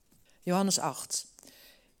Johannes 8.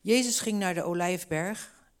 Jezus ging naar de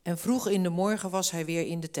Olijfberg en vroeg in de morgen was hij weer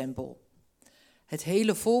in de tempel. Het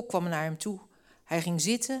hele volk kwam naar hem toe. Hij ging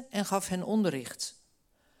zitten en gaf hen onderricht.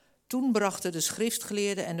 Toen brachten de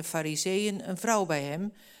schriftgeleerden en de farizeeën een vrouw bij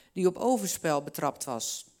hem die op overspel betrapt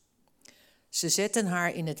was. Ze zetten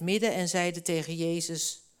haar in het midden en zeiden tegen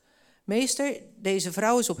Jezus: Meester, deze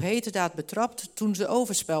vrouw is op heterdaad betrapt toen ze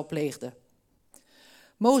overspel pleegde.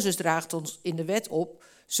 Mozes draagt ons in de wet op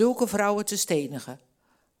zulke vrouwen te stenigen.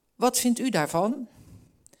 Wat vindt u daarvan?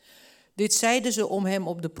 Dit zeiden ze om hem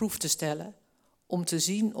op de proef te stellen, om te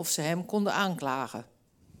zien of ze hem konden aanklagen.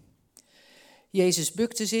 Jezus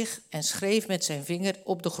bukte zich en schreef met zijn vinger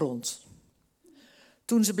op de grond.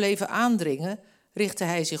 Toen ze bleven aandringen, richtte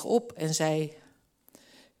hij zich op en zei: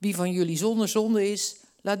 Wie van jullie zonder zonde is,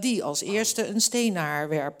 laat die als eerste een steen naar haar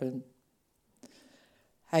werpen.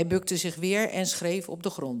 Hij bukte zich weer en schreef op de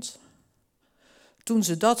grond. Toen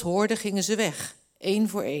ze dat hoorden, gingen ze weg, één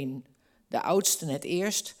voor één, de oudsten het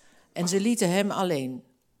eerst, en ze lieten hem alleen,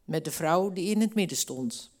 met de vrouw die in het midden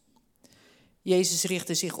stond. Jezus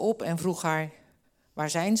richtte zich op en vroeg haar: Waar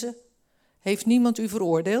zijn ze? Heeft niemand u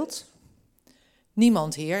veroordeeld?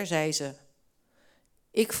 Niemand, Heer, zei ze.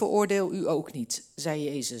 Ik veroordeel u ook niet, zei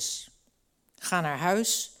Jezus. Ga naar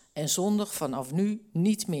huis en zondig vanaf nu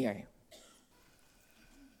niet meer.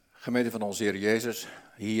 Gemeente van onze Heer Jezus,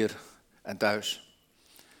 hier en thuis.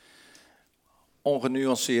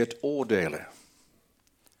 Ongenuanceerd oordelen.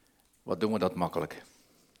 Wat doen we dat makkelijk?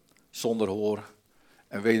 Zonder hoor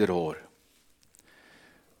en wederhoor.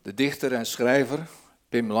 De dichter en schrijver,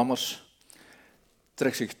 Pim Lammers,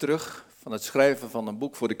 trekt zich terug van het schrijven van een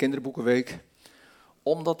boek voor de Kinderboekenweek,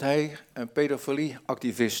 omdat hij een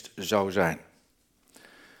pedofilieactivist zou zijn.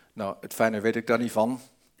 Nou, het fijne weet ik daar niet van,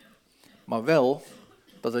 maar wel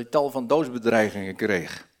dat hij tal van doodsbedreigingen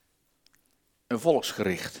kreeg. Een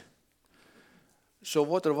volksgericht. Zo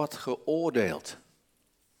wordt er wat geoordeeld.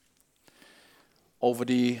 Over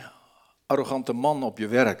die arrogante man op je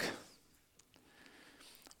werk.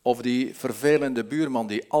 Of die vervelende buurman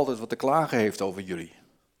die altijd wat te klagen heeft over jullie.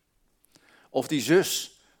 Of die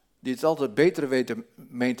zus die het altijd beter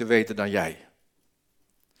meent te weten dan jij.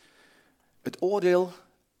 Het oordeel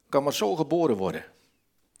kan maar zo geboren worden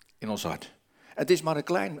in ons hart. Het is maar een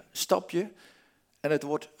klein stapje en het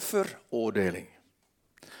wordt veroordeling.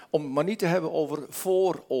 Om het maar niet te hebben over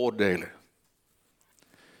vooroordelen.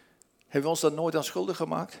 Hebben we ons daar nooit aan schuldig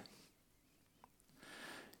gemaakt?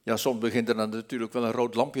 Ja, soms begint er dan natuurlijk wel een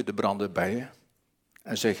rood lampje te branden bij je.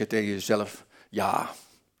 En zeg je tegen jezelf, ja,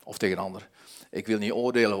 of tegen een ander. Ik wil niet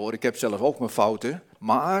oordelen hoor, ik heb zelf ook mijn fouten.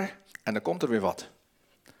 Maar, en dan komt er weer wat.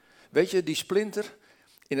 Weet je, die splinter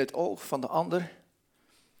in het oog van de ander.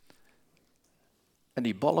 En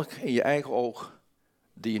die balk in je eigen oog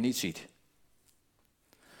die je niet ziet.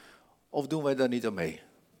 Of doen wij daar niet aan mee?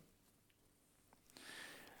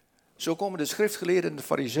 Zo komen de schriftgeleerden en de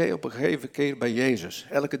farizeeën op een gegeven keer bij Jezus.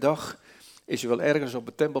 Elke dag is hij wel ergens op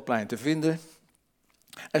het tempelplein te vinden.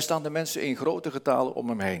 En staan de mensen in grote getalen om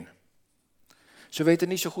hem heen. Ze weten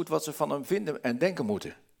niet zo goed wat ze van hem vinden en denken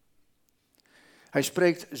moeten. Hij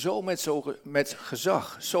spreekt zo met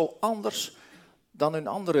gezag, zo anders dan hun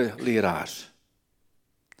andere leraars.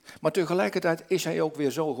 Maar tegelijkertijd is hij ook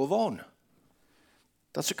weer zo gewoon.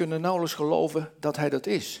 Dat ze kunnen nauwelijks geloven dat hij dat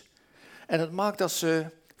is. En het maakt dat ze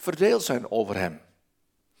verdeeld zijn over hem.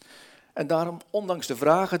 En daarom, ondanks de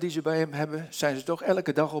vragen die ze bij hem hebben, zijn ze toch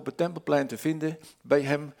elke dag op het tempelplein te vinden bij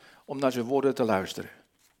hem om naar zijn woorden te luisteren.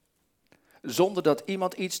 Zonder dat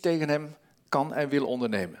iemand iets tegen hem kan en wil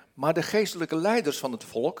ondernemen. Maar de geestelijke leiders van het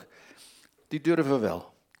volk, die durven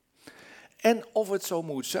wel. En of het zo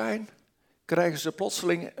moet zijn, krijgen ze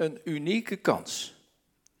plotseling een unieke kans.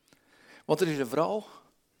 Want er is een vrouw,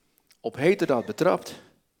 op heterdaad betrapt,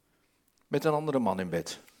 met een andere man in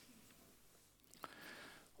bed.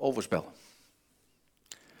 Overspel.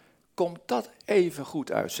 Komt dat even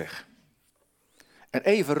goed uit, zeg. En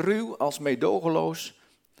even ruw als meedogenloos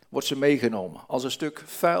wordt ze meegenomen. Als een stuk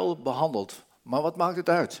vuil behandeld. Maar wat maakt het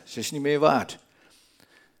uit? Ze is niet meer waard.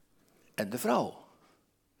 En de vrouw.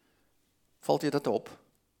 Valt je dat op?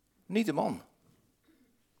 Niet de man.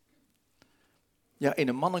 Ja, in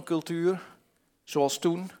een mannencultuur, zoals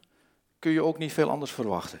toen, kun je ook niet veel anders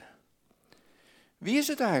verwachten. Wie is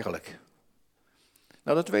het eigenlijk?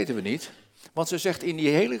 Nou, dat weten we niet. Want ze zegt in die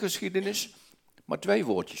hele geschiedenis maar 2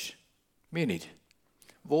 woordjes. Meer niet.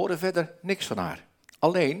 We horen verder niks van haar.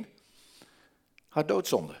 Alleen haar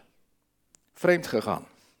doodzonde. Vreemd gegaan.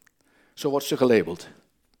 Zo wordt ze gelabeld.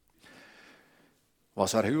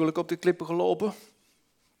 Was haar huwelijk op de klippen gelopen?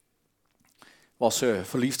 Was ze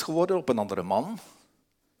verliefd geworden op een andere man?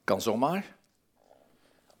 Kan zomaar.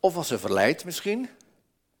 Of was ze verleid misschien?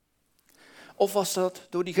 Of was dat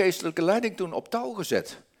door die geestelijke leiding toen op touw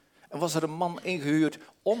gezet? En was er een man ingehuurd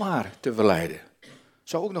om haar te verleiden?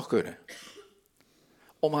 Zou ook nog kunnen.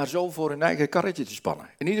 Om haar zo voor hun eigen karretje te spannen.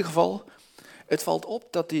 In ieder geval, het valt op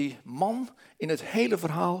dat die man in het hele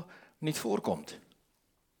verhaal niet voorkomt.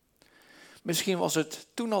 Misschien was het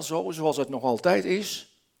toen al zo, zoals het nog altijd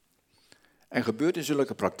is, en gebeurt in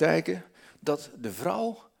zulke praktijken, dat de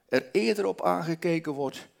vrouw er eerder op aangekeken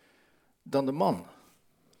wordt dan de man.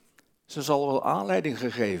 Ze zal wel aanleiding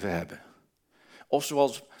gegeven hebben. Of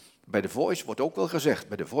zoals bij The Voice wordt ook wel gezegd,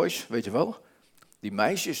 bij The Voice, weet je wel, die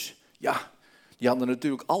meisjes, ja, die hadden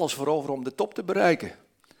natuurlijk alles voor over om de top te bereiken.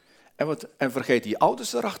 En vergeet die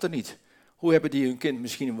ouders erachter niet. Hoe hebben die hun kind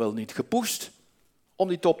misschien wel niet gepusht om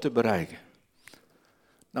die top te bereiken?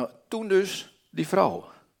 Nou, toen dus die vrouw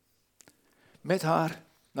met haar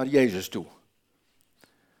naar Jezus toe.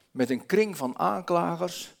 Met een kring van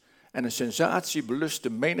aanklagers en een sensatiebeluste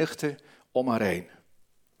menigte om haar heen.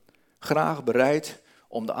 Graag bereid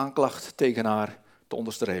om de aanklacht tegen haar te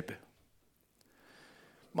onderstrepen.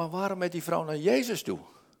 Maar waarom met die vrouw naar Jezus toe?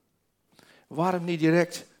 Waarom niet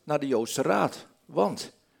direct naar de Joodse Raad?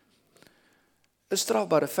 Want het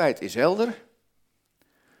strafbare feit is helder.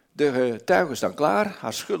 De getuigen staan klaar,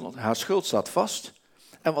 haar schuld staat vast.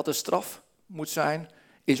 En wat de straf moet zijn,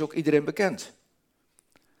 is ook iedereen bekend.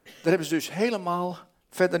 Daar hebben ze dus helemaal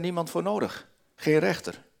verder niemand voor nodig. Geen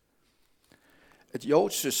rechter. Het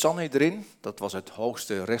Joodse Sanhedrin, dat was het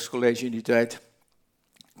hoogste rechtscollege in die tijd,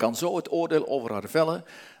 kan zo het oordeel over haar vellen,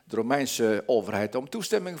 de Romeinse overheid om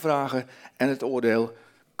toestemming vragen en het oordeel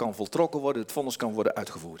kan voltrokken worden, het vonnis kan worden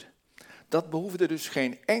uitgevoerd. Dat behoefde dus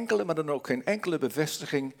geen enkele, maar dan ook geen enkele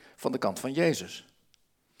bevestiging van de kant van Jezus.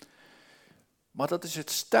 Maar dat is het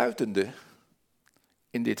stuitende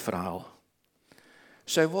in dit verhaal.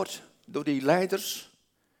 Zij wordt door die leiders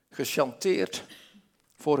gechanteerd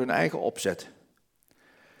voor hun eigen opzet.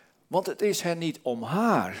 Want het is hen niet om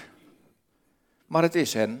haar, maar het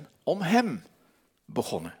is hen om hem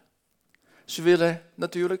begonnen. Ze willen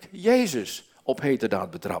natuurlijk Jezus op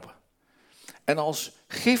heterdaad betrappen. En als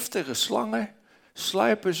giftige slangen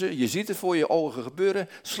sluipen ze, je ziet het voor je ogen gebeuren,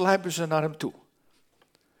 sluipen ze naar hem toe.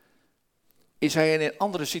 Is hij in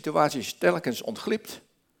andere situaties telkens ontglipt?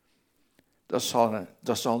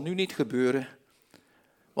 Dat zal nu niet gebeuren.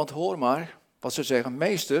 Want hoor maar wat ze zeggen,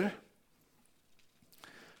 meester,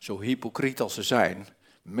 zo hypocriet als ze zijn,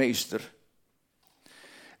 meester,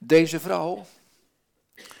 deze vrouw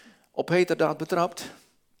op heterdaad betrapt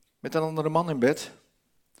met een andere man in bed.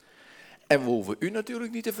 En we hoeven u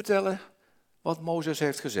natuurlijk niet te vertellen wat Mozes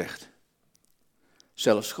heeft gezegd.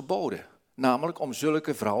 Zelfs geboden, namelijk om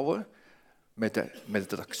zulke vrouwen, met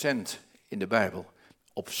het accent in de Bijbel,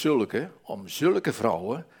 om zulke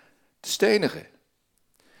vrouwen te stenigen.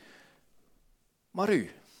 Maar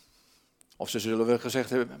u, of ze zullen wel gezegd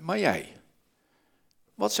hebben, maar jij,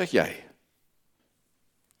 wat zeg jij?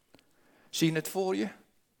 Zie je het voor je?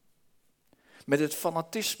 Met het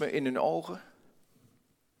fanatisme in hun ogen.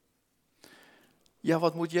 Ja,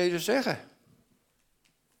 wat moet Jezus zeggen?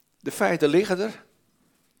 De feiten liggen er.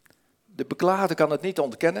 De beklaagde kan het niet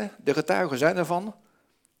ontkennen. De getuigen zijn ervan.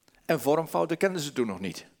 En vormfouten kenden ze toen nog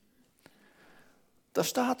niet. Daar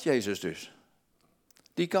staat Jezus dus.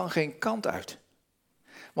 Die kan geen kant uit.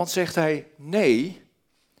 Want zegt hij nee,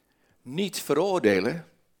 niet veroordelen,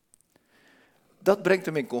 dat brengt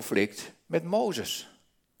hem in conflict met Mozes.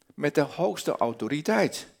 Met de hoogste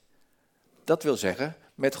autoriteit. Dat wil zeggen,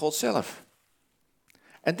 met God zelf.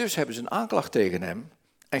 En dus hebben ze een aanklacht tegen hem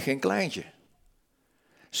en geen kleintje.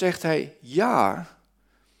 Zegt hij ja,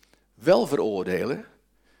 wel veroordelen,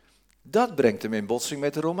 dat brengt hem in botsing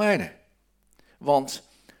met de Romeinen. Want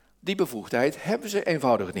die bevoegdheid hebben ze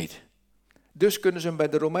eenvoudig niet. Dus kunnen ze hem bij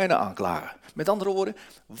de Romeinen aanklagen. Met andere woorden,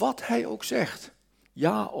 wat hij ook zegt,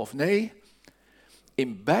 ja of nee,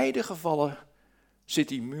 in beide gevallen zit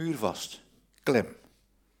die muur vast, klem.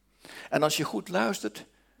 En als je goed luistert,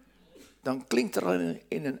 dan klinkt er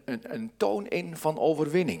een toon in van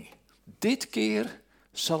overwinning. Dit keer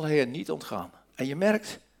zal hij er niet ontgaan. En je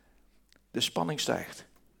merkt, de spanning stijgt.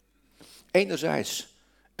 Enerzijds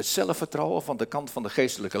het zelfvertrouwen van de kant van de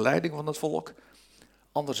geestelijke leiding van het volk.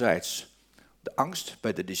 Anderzijds de angst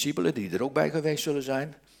bij de discipelen die er ook bij geweest zullen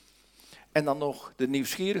zijn. En dan nog de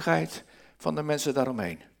nieuwsgierigheid van de mensen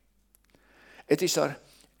daaromheen. Het is daar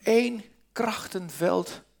één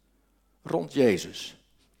krachtenveld rond Jezus.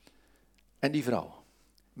 En die vrouw.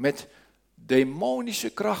 Met demonische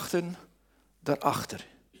krachten daarachter.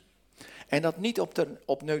 En dat niet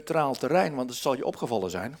op neutraal terrein, want dat zal je opgevallen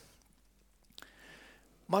zijn.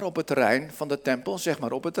 Maar op het terrein van de tempel, zeg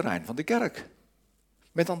maar op het terrein van de kerk.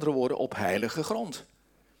 Met andere woorden, op heilige grond.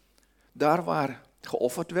 Daar waar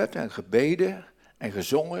geofferd werd en gebeden en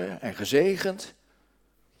gezongen en gezegend,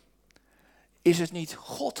 is het niet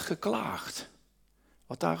God geklaagd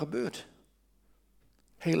wat daar gebeurt.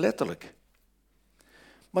 Heel letterlijk.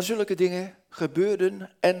 Maar zulke dingen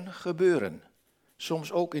gebeurden en gebeuren.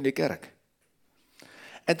 Soms ook in de kerk.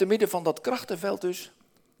 En te midden van dat krachtenveld dus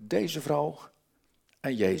deze vrouw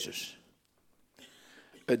en Jezus.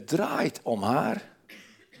 Het draait om haar,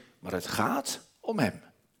 maar het gaat om hem.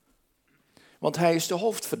 Want hij is de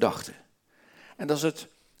hoofdverdachte. En dat is het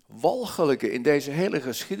walgelijke in deze hele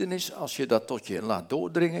geschiedenis, als je dat tot je laat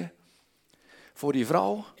doordringen. Voor die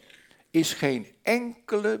vrouw is geen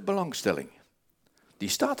enkele belangstelling. Die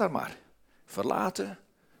staat daar maar. Verlaten,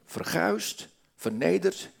 verguisd,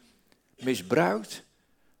 vernederd, misbruikt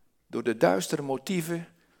door de duistere motieven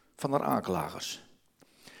van haar aanklagers.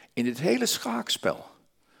 In dit hele schaakspel,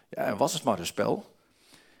 ja, en was het maar een spel,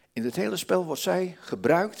 in dit hele spel wordt zij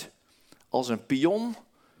gebruikt als een pion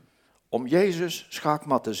om Jezus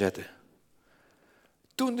schaakmat te zetten.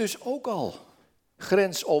 Toen dus ook al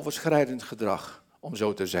grensoverschrijdend gedrag, om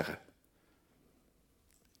zo te zeggen,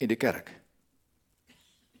 in de kerk.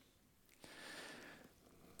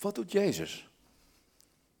 Wat doet Jezus?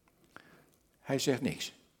 Hij zegt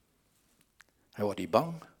niks. Hij wordt niet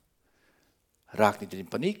bang, raakt niet in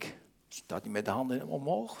paniek, staat niet met de handen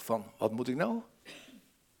omhoog van wat moet ik nou?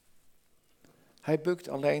 Hij bukt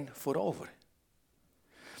alleen voorover.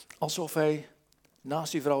 Alsof hij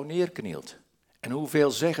naast die vrouw neerknielt. En hoe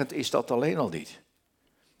veelzeggend is dat alleen al niet.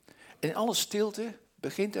 In alle stilte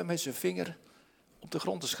begint hij met zijn vinger op de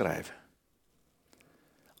grond te schrijven.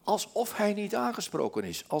 Alsof hij niet aangesproken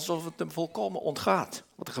is. Alsof het hem volkomen ontgaat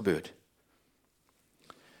wat er gebeurt.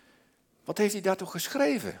 Wat heeft hij daar toch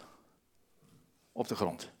geschreven? Op de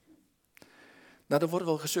grond. Nou, er wordt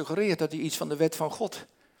wel gesuggereerd dat hij iets van de wet van God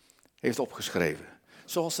heeft opgeschreven.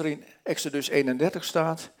 Zoals er in Exodus 31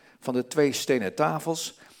 staat, van de 2 stenen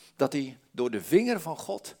tafels, dat die door de vinger van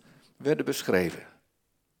God werden beschreven.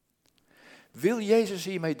 Wil Jezus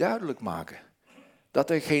hiermee duidelijk maken dat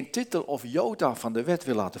hij geen titel of jota van de wet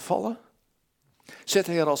wil laten vallen? Zet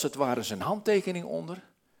hij er als het ware zijn handtekening onder?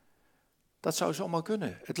 Dat zou zomaar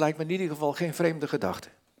kunnen. Het lijkt me in ieder geval geen vreemde gedachte.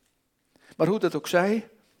 Maar hoe dat ook zij,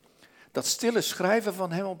 dat stille schrijven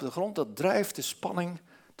van hem op de grond, dat drijft de spanning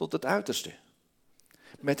tot het uiterste.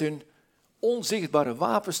 Met hun onzichtbare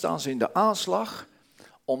wapen staan ze in de aanslag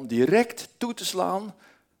om direct toe te slaan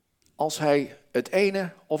als hij het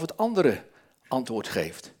ene of het andere antwoord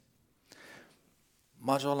geeft.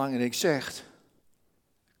 Maar zolang hij niks zegt,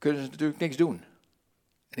 kunnen ze natuurlijk niks doen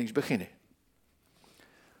en niks beginnen.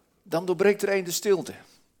 Dan doorbreekt er één de stilte.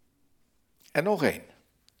 En nog één,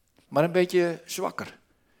 maar een beetje zwakker,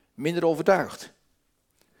 minder overtuigd.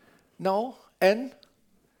 Nou, en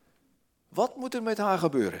wat moet er met haar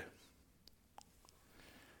gebeuren?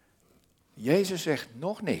 Jezus zegt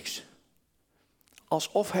nog niks.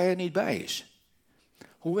 Alsof hij er niet bij is.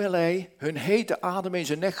 Hoewel hij hun hete adem in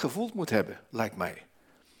zijn nek gevoeld moet hebben, lijkt mij.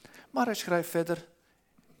 Maar hij schrijft verder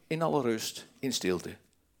in alle rust, in stilte.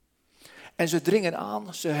 En ze dringen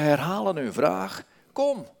aan, ze herhalen hun vraag.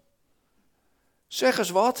 Kom, zeg eens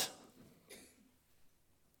wat.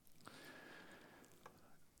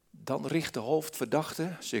 Dan richt de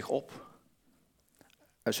hoofdverdachte zich op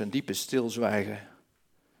uit zijn diepe stilzwijgen.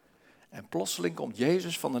 En plotseling komt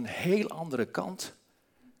Jezus van een heel andere kant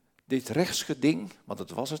dit rechtsgeding, want het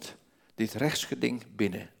was het, dit rechtsgeding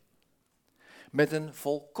binnen. Met een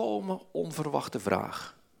volkomen onverwachte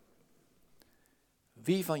vraag.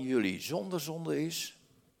 Wie van jullie zonder zonde is?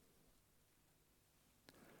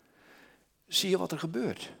 Zie je wat er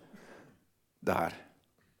gebeurt? Daar.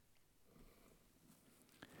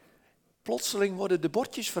 Plotseling worden de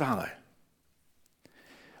bordjes verhangen.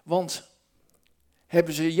 Want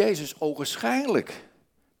hebben ze Jezus ogenschijnlijk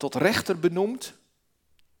tot rechter benoemd,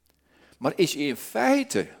 maar is hij in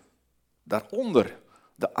feite daaronder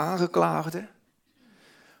de aangeklaagde?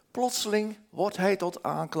 Plotseling wordt hij tot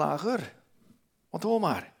aanklager. Want hoor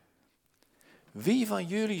maar, wie van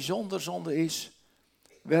jullie zonder zonde is,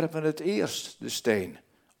 werpen het eerst de steen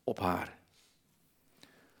op haar.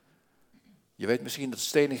 Je weet misschien dat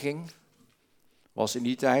steniging was in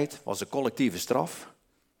die tijd een collectieve straf.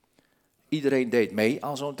 Iedereen deed mee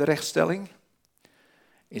aan zo'n terechtstelling.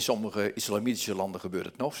 In sommige islamitische landen gebeurt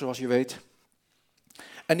het nog, zoals je weet.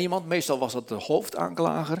 En iemand, meestal was dat de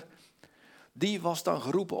hoofdaanklager, die was dan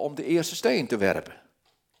geroepen om de eerste steen te werpen.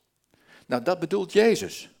 Nou, dat bedoelt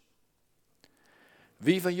Jezus.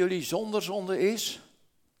 Wie van jullie zonder zonde is,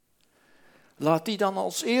 laat die dan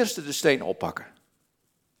als eerste de steen oppakken.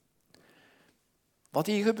 Wat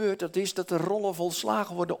hier gebeurt, dat is dat de rollen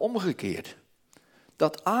volslagen worden omgekeerd.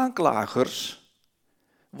 Dat aanklagers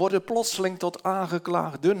worden plotseling tot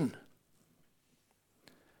aangeklaagden.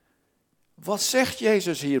 Wat zegt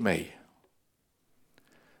Jezus hiermee?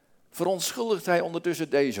 Verontschuldigt hij ondertussen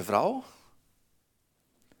deze vrouw?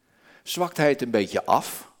 Zwakt hij het een beetje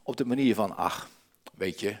af op de manier van, ach,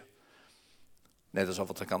 weet je, net alsof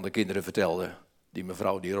wat ik aan de kinderen vertelde, die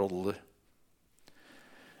mevrouw die roddelde.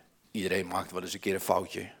 Iedereen maakt wel eens een keer een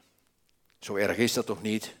foutje. Zo erg is dat toch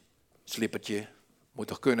niet? Slippertje, moet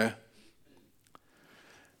toch kunnen?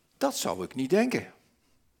 Dat zou ik niet denken.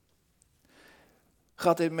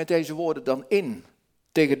 Gaat hij met deze woorden dan in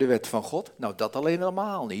tegen de wet van God? Nou, dat alleen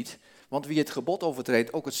helemaal niet. Want wie het gebod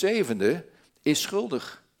overtreedt, ook het 7e, is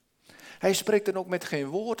schuldig. Hij spreekt dan ook met geen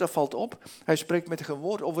woord, dat valt op. Hij spreekt met geen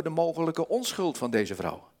woord over de mogelijke onschuld van deze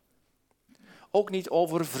vrouw. Ook niet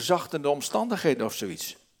over verzachtende omstandigheden of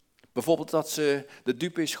zoiets. Bijvoorbeeld dat ze de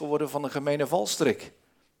dupe is geworden van een gemene valstrik.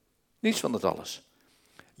 Niets van dat alles.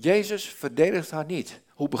 Jezus verdedigt haar niet.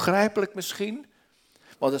 Hoe begrijpelijk misschien,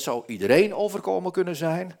 want het zou iedereen overkomen kunnen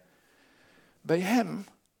zijn. Bij hem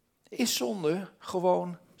is zonde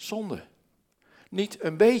gewoon zonde. Niet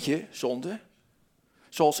een beetje zonde,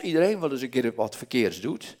 zoals iedereen wel eens een keer wat verkeerds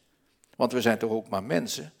doet. Want we zijn toch ook maar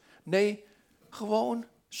mensen. Nee, gewoon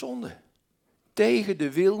zonde. Tegen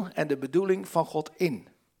de wil en de bedoeling van God in.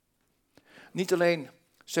 Niet alleen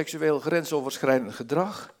seksueel grensoverschrijdend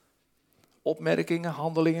gedrag, opmerkingen,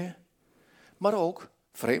 handelingen, maar ook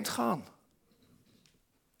vreemdgaan.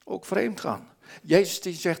 Ook vreemdgaan. Jezus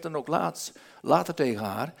die zegt dan ook later tegen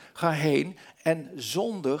haar, ga heen en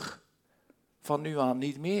zondig van nu aan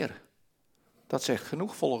niet meer. Dat zegt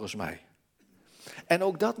genoeg volgens mij. En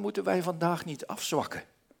ook dat moeten wij vandaag niet afzwakken.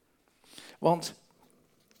 Want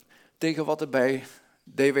tegen wat er bij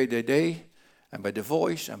DWDD en bij The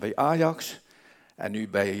Voice en bij Ajax en nu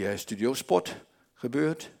bij Studio Sport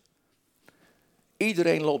gebeurt,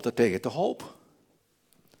 iedereen loopt er tegen te hoop.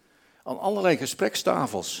 Aan allerlei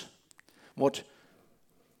gesprekstafels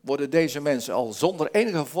worden deze mensen al zonder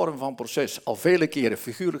enige vorm van proces al vele keren,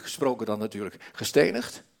 figuurlijk gesproken dan natuurlijk,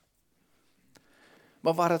 gestenigd.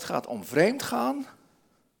 Maar waar het gaat om vreemdgaan,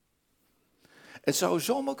 het zou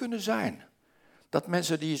zomaar kunnen zijn dat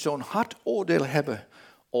mensen die zo'n hard oordeel hebben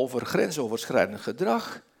over grensoverschrijdend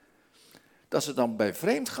gedrag, dat ze dan bij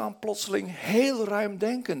vreemdgaan plotseling heel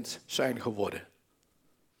ruimdenkend zijn geworden.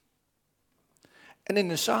 En in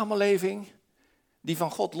een samenleving die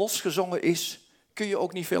van God losgezongen is, kun je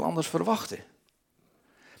ook niet veel anders verwachten.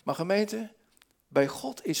 Maar gemeente, bij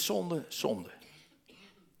God is zonde zonde.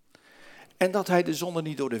 En dat hij de zonde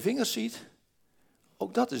niet door de vingers ziet,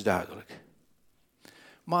 ook dat is duidelijk.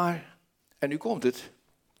 Maar, en nu komt het,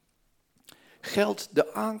 geldt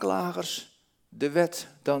de aanklagers de wet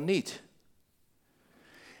dan niet?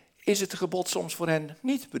 Is het gebod soms voor hen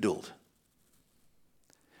niet bedoeld?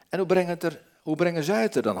 En hoe brengen zij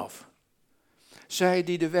het er dan af? Zij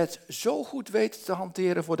die de wet zo goed weten te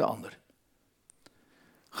hanteren voor de ander.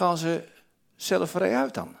 Gaan ze zelf vrij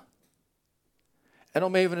uit dan? En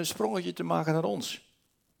om even een sprongetje te maken naar ons.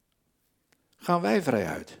 Gaan wij vrij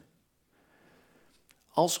uit?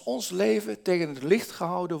 Als ons leven tegen het licht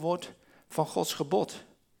gehouden wordt van Gods gebod.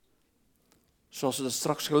 Zoals we dat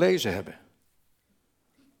straks gelezen hebben.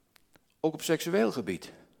 Ook op seksueel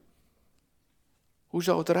gebied. Hoe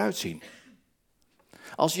zou het eruit zien?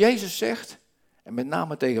 Als Jezus zegt, en met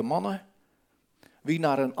name tegen mannen, wie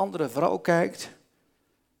naar een andere vrouw kijkt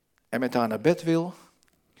en met haar naar bed wil,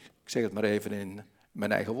 ik zeg het maar even in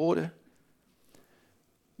mijn eigen woorden.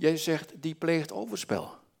 Jezus zegt, die pleegt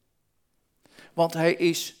overspel. Want hij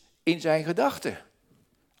is in zijn gedachten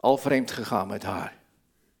al vreemd gegaan met haar.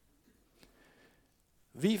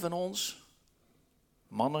 Wie van ons,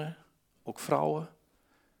 mannen, ook vrouwen,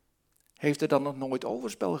 heeft er dan nog nooit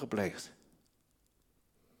overspel gepleegd?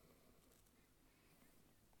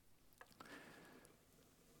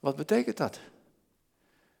 Wat betekent dat?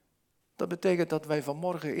 Dat betekent dat wij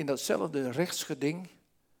vanmorgen in datzelfde rechtsgeding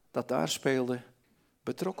dat daar speelde,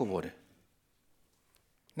 betrokken worden.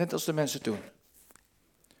 Net als de mensen toen.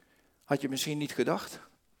 Had je misschien niet gedacht,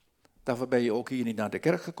 daarvoor ben je ook hier niet naar de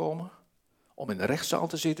kerk gekomen, om in de rechtszaal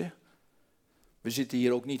te zitten. We zitten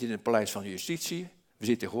hier ook niet in het paleis van justitie, we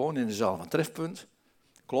zitten gewoon in de zaal van Trefpunt.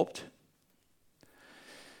 Klopt.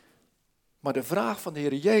 Maar de vraag van de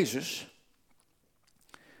Heer Jezus,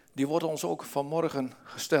 die wordt ons ook vanmorgen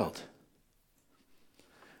gesteld.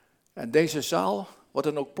 En deze zaal wordt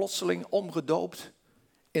dan ook plotseling omgedoopt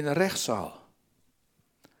in een rechtszaal.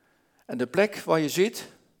 En de plek waar je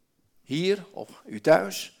zit, hier of u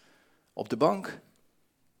thuis, op de bank,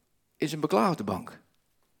 is een beklaagde bank.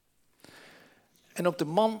 En op de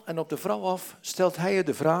man en op de vrouw af stelt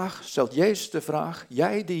Jezus de vraag,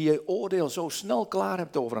 jij die je oordeel zo snel klaar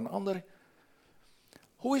hebt over een ander,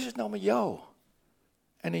 hoe is het nou met jou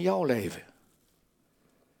en in jouw leven?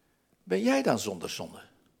 Ben jij dan zonder zonde?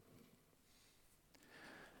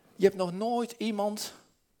 Je hebt nog nooit iemand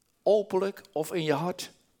openlijk of in je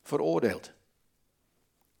hart veroordeeld.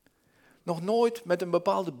 Nog nooit met een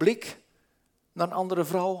bepaalde blik naar een andere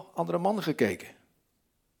vrouw, andere man gekeken.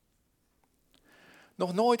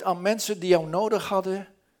 Nog nooit aan mensen die jou nodig hadden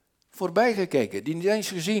voorbij gekeken, die niet eens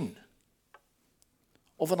gezien.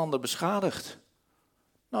 Of een ander beschadigd.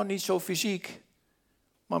 Nou, niet zo fysiek,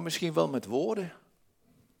 maar misschien wel met woorden.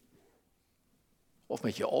 Of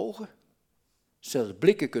met je ogen. Zelfs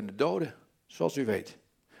blikken kunnen doden, zoals u weet.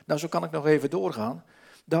 Nou, zo kan ik nog even doorgaan.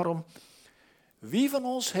 Daarom, wie van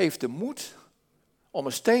ons heeft de moed om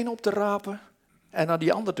een steen op te rapen en naar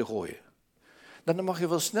die ander te gooien? Dan mag je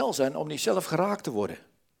wel snel zijn om niet zelf geraakt te worden.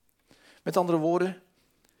 Met andere woorden,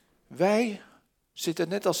 wij zitten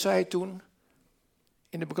net als zij toen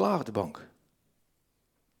in de beklaagdenbank.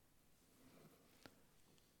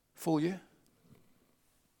 Voel je?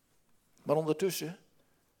 Maar ondertussen,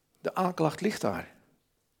 de aanklacht ligt daar.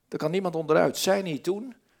 Er kan niemand onderuit. Zij niet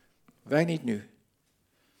toen, wij niet nu.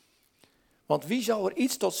 Want wie zou er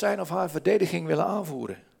iets tot zijn of haar verdediging willen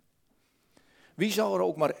aanvoeren? Wie zou er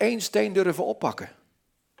ook maar één steen durven oppakken?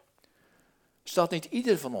 Staat niet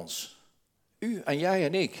ieder van ons, u en jij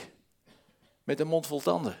en ik, met een mond vol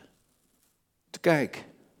tanden, te kijken,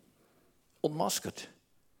 ontmaskerd,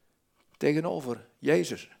 tegenover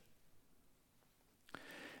Jezus?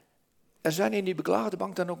 Er zijn in die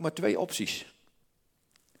beklaagdenbank dan ook maar twee opties.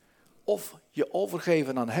 Of je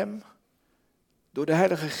overgeven aan hem, door de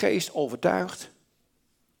Heilige Geest overtuigd,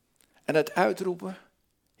 en het uitroepen,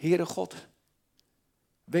 Heere God,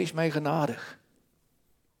 wees mij genadig.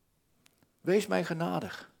 Wees mij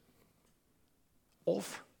genadig.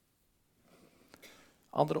 Of,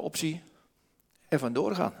 andere optie, er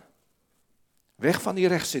vandoor gaan. Weg van die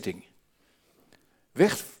rechtszitting.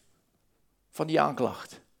 Weg van die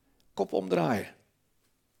aanklacht. Kop omdraaien.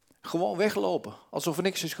 Gewoon weglopen, alsof er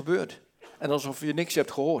niks is gebeurd. En alsof je niks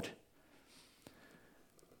hebt gehoord.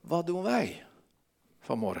 Wat doen wij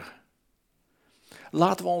vanmorgen?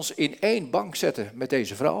 Laten we ons in één bank zetten met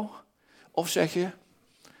deze vrouw? Of zeg je,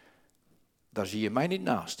 daar zie je mij niet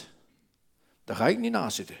naast. Daar ga ik niet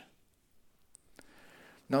naast zitten.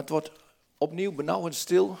 Nou, het wordt opnieuw benauwend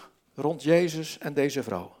stil rond Jezus en deze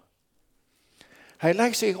vrouw. Hij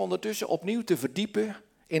lijkt zich ondertussen opnieuw te verdiepen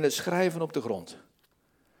in het schrijven op de grond.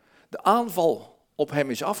 De aanval op hem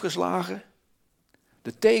is afgeslagen.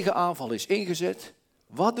 De tegenaanval is ingezet.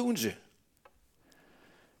 Wat doen ze?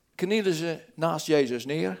 Knielen ze naast Jezus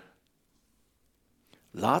neer?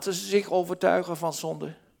 Laten ze zich overtuigen van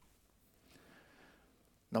zonde?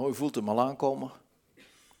 Nou, u voelt hem al aankomen.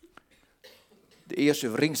 De eerste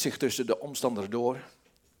wringt zich tussen de omstanders door.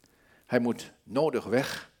 Hij moet nodig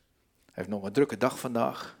weg. Hij heeft nog een drukke dag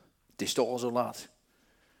vandaag. Het is toch al zo laat.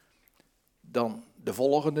 Dan de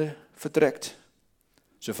volgende vertrekt.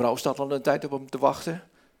 Zijn vrouw staat al een tijd op hem te wachten.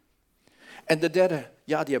 En de derde,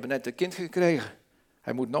 ja, die hebben net een kind gekregen.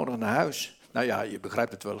 Hij moet nodig naar huis. Nou ja, je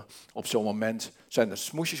begrijpt het wel. Op zo'n moment zijn er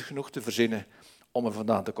smoesjes genoeg te verzinnen om er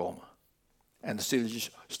vandaan te komen. En er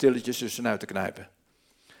stilletjes tussenuit te knijpen.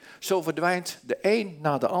 Zo verdwijnt de een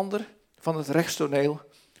na de ander van het rechtstoneel.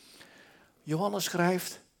 Johannes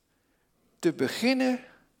schrijft, te beginnen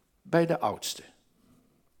bij de oudste.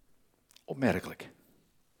 Opmerkelijk.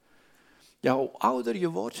 Ja, hoe ouder je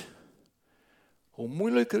wordt, hoe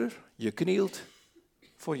moeilijker je knielt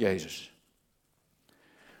voor Jezus.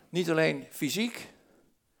 Niet alleen fysiek,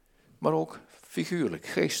 maar ook figuurlijk,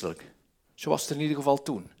 geestelijk. Zo was het in ieder geval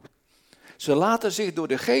toen. Ze laten zich door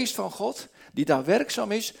de geest van God, die daar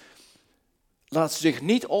werkzaam is, laten zich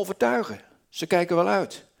niet overtuigen. Ze kijken wel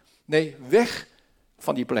uit. Nee, weg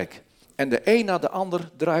van die plek. En de een na de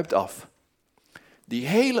ander druipt af. Die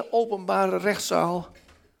hele openbare rechtszaal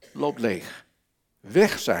loopt leeg.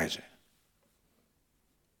 Weg zijn ze.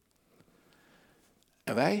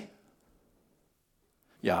 En wij?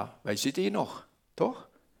 Ja, wij zitten hier nog, toch?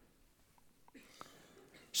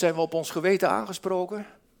 Zijn we op ons geweten aangesproken?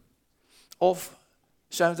 Of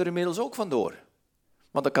zijn we er inmiddels ook vandoor?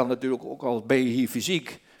 Want dan kan natuurlijk ook al ben je hier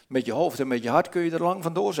fysiek, met je hoofd en met je hart kun je er lang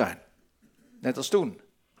vandoor zijn. Net als toen.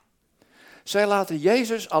 Zij laten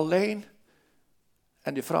Jezus alleen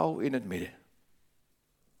en de vrouw in het midden.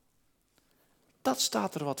 Dat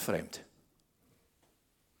staat er wat vreemd.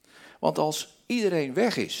 Want als iedereen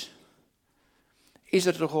weg is, is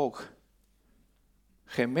er toch ook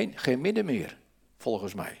geen midden meer,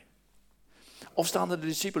 volgens mij. Of staan er de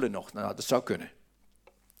discipelen nog? Nou, dat zou kunnen.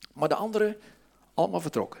 Maar de anderen, allemaal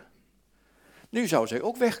vertrokken. Nu zou zij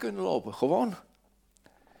ook weg kunnen lopen, gewoon.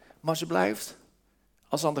 Maar ze blijft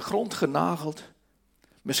als aan de grond genageld.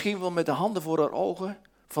 Misschien wel met de handen voor haar ogen,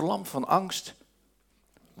 verlamd van angst.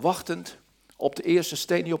 Wachtend op de eerste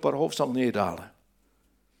steen die op haar hoofd zal neerdalen.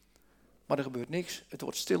 Maar er gebeurt niks, het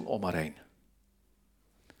wordt stil om haar heen.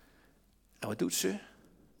 En wat doet ze?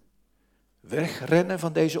 Wegrennen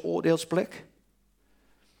van deze oordeelsplek?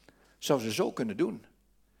 Zou ze zo kunnen doen.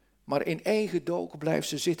 Maar in één gedoken blijft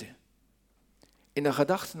ze zitten. In de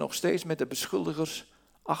gedachten nog steeds met de beschuldigers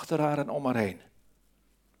achter haar en om haar heen.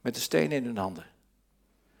 Met de stenen in hun handen.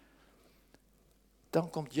 Dan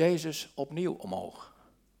komt Jezus opnieuw omhoog.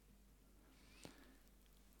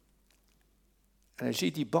 En hij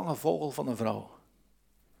ziet die bange vogel van een vrouw.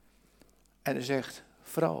 En hij zegt,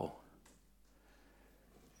 vrouw.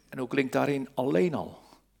 En hoe klinkt daarin alleen al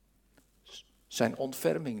zijn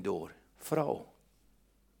ontferming door? Vrouw.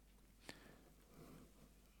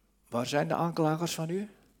 Waar zijn de aanklagers van u?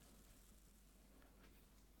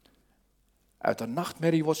 Uit de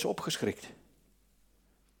nachtmerrie wordt ze opgeschrikt.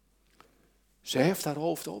 Ze heft haar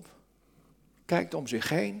hoofd op, kijkt om zich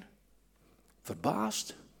heen,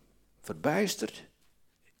 verbaasd, verbijsterd,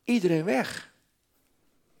 iedereen weg.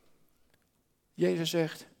 Jezus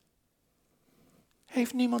zegt,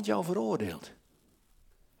 heeft niemand jou veroordeeld?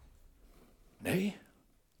 Nee,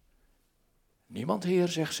 niemand, Heer,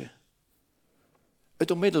 zegt ze.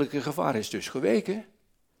 Het onmiddellijke gevaar is dus geweken.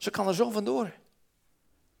 Ze kan er zo vandoor.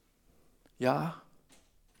 Ja,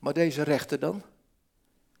 maar deze rechter dan?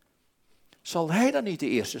 Zal hij dan niet de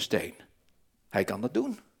eerste steen? Hij kan dat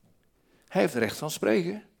doen. Hij heeft recht van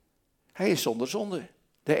spreken. Hij is zonder zonde,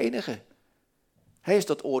 de enige. Hij is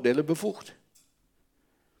tot oordelen bevoegd.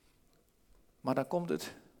 Maar dan komt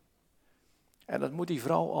het. En dat moet die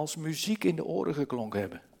vrouw als muziek in de oren geklonken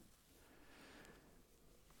hebben.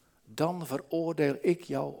 Dan veroordeel ik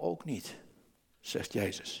jou ook niet, zegt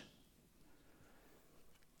Jezus.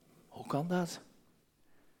 Hoe kan dat?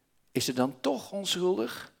 Is ze dan toch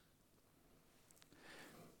onschuldig?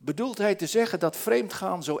 Bedoelt hij te zeggen dat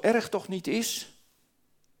vreemdgaan zo erg toch niet is?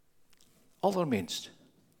 Allerminst.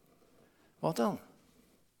 Wat dan?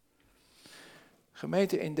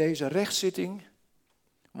 Gemeente, in deze rechtszitting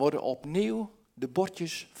worden opnieuw de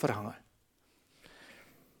bordjes verhangen.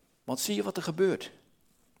 Want zie je wat er gebeurt?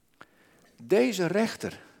 Deze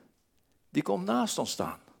rechter, die komt naast ons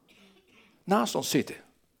staan. Naast ons zitten.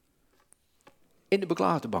 In de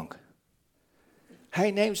beklaagdenbank.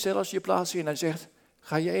 Hij neemt zelfs je plaats in en hij zegt,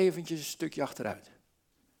 ga je eventjes een stukje achteruit.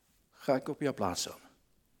 Ga ik op jouw plaats staan.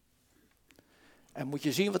 En moet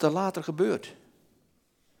je zien wat er later gebeurt.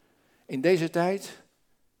 In deze tijd,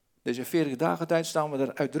 deze 40 dagen tijd, staan we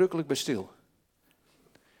er uitdrukkelijk bij stil.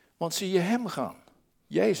 Want zie je hem gaan,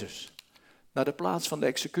 Jezus, naar de plaats van de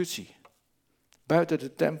executie. Buiten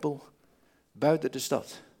de tempel, buiten de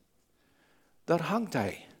stad. Daar hangt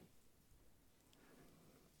hij.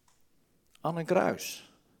 Aan een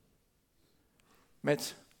kruis.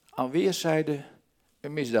 Met aan weerszijden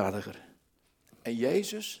een misdadiger. En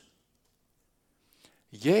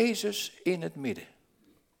Jezus in het midden.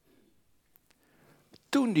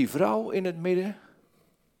 Toen die vrouw in het midden,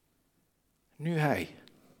 nu hij.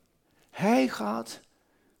 Hij gaat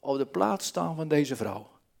op de plaats staan van deze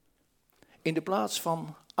vrouw. In de plaats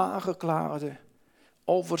van aangeklaagden,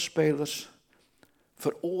 overspelers,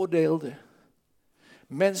 veroordeelden,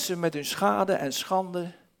 mensen met hun schade en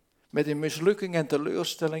schande, met hun mislukking en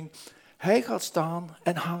teleurstelling. Hij gaat staan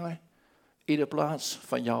en hangen in de plaats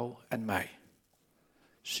van jou en mij.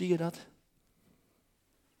 Zie je dat?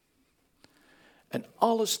 En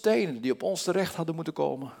alle stenen die op ons terecht hadden moeten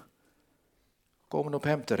komen, komen op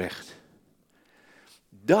hem terecht.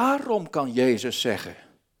 Daarom kan Jezus zeggen,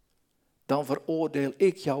 dan veroordeel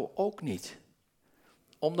ik jou ook niet.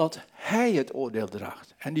 Omdat hij het oordeel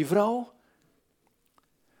draagt. En die vrouw,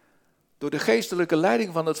 door de geestelijke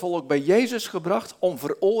leiding van het volk bij Jezus gebracht om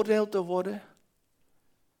veroordeeld te worden,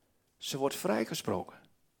 ze wordt vrijgesproken.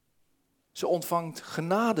 Ze ontvangt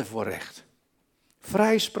genade voor recht.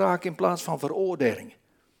 Vrijspraak in plaats van veroordeling.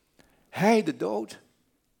 Hij de dood,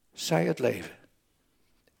 zij het leven.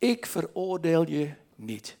 Ik veroordeel je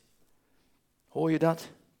niet. Hoor je dat?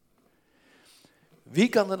 Wie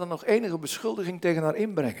kan er dan nog enige beschuldiging tegen haar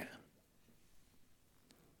inbrengen?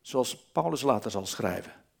 Zoals Paulus later zal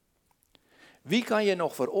schrijven. Wie kan je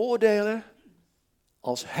nog veroordelen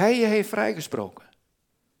als hij je heeft vrijgesproken?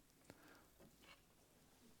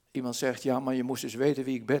 Iemand zegt, ja, maar je moest eens weten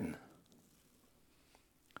wie ik ben.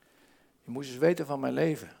 Je moest eens weten van mijn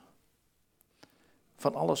leven.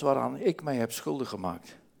 Van alles waaraan ik mij heb schuldig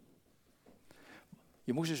gemaakt.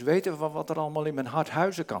 Je moest eens weten wat er allemaal in mijn hart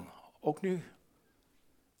huizen kan. Ook nu.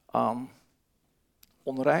 Aan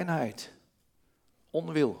onreinheid,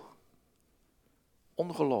 onwil,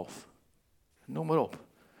 ongeloof. Noem maar op.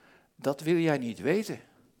 Dat wil jij niet weten.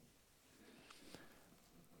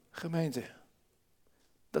 Gemeente,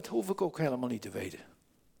 dat hoef ik ook helemaal niet te weten.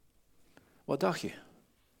 Wat dacht je?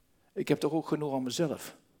 Ik heb toch ook genoeg aan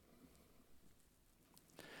mezelf.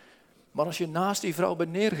 Maar als je naast die vrouw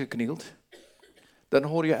bent neergeknield, dan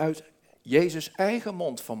hoor je uit Jezus' eigen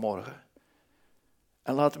mond vanmorgen.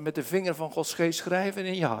 En laat hem met de vinger van Gods geest schrijven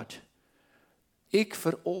in je hart. Ik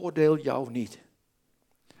veroordeel jou niet.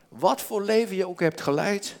 Wat voor leven je ook hebt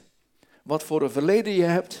geleid, wat voor een verleden je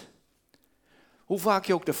hebt, hoe vaak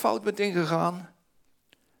je ook de fout bent ingegaan.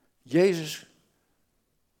 Jezus,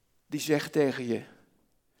 die zegt tegen je,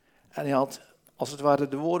 en hij had als het ware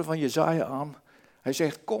de woorden van Jesaja aan. Hij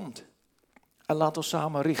zegt, komt en laat ons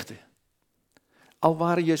samen richten. Al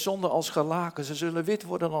waren je zonden als gelaken, ze zullen wit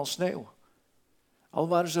worden als sneeuw. Al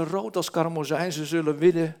waren ze rood als karmozijn, ze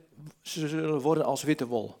zullen worden als witte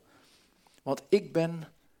wol. Want ik ben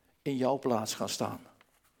in jouw plaats gaan staan.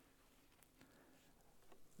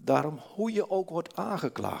 Daarom, hoe je ook wordt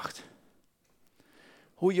aangeklaagd.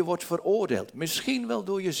 Hoe je wordt veroordeeld. Misschien wel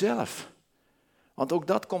door jezelf. Want ook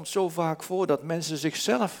dat komt zo vaak voor dat mensen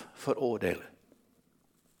zichzelf veroordelen.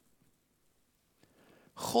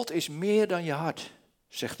 God is meer dan je hart,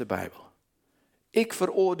 zegt de Bijbel. Ik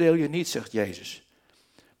veroordeel je niet, zegt Jezus.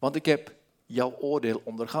 Want ik heb jouw oordeel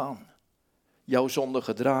ondergaan. Jouw zonde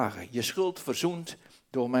gedragen. Je schuld verzoend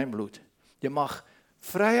door mijn bloed. Je mag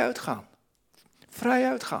vrij uitgaan. Vrij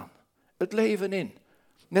uitgaan. Het leven in.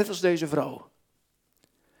 Net als deze vrouw.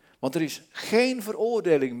 Want er is geen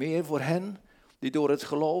veroordeling meer voor hen die door het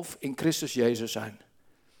geloof in Christus Jezus zijn.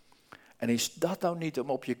 En is dat nou niet om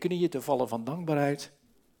op je knieën te vallen van dankbaarheid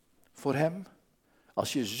voor hem?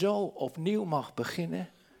 Als je zo opnieuw mag beginnen,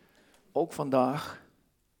 ook vandaag.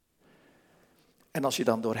 En als je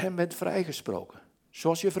dan door hem bent vrijgesproken,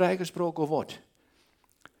 zoals je vrijgesproken wordt,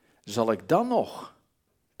 zal ik dan nog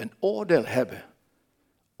een oordeel hebben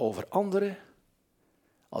over anderen,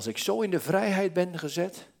 als ik zo in de vrijheid ben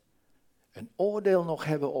gezet, een oordeel nog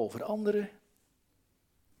hebben over anderen?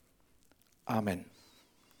 Amen.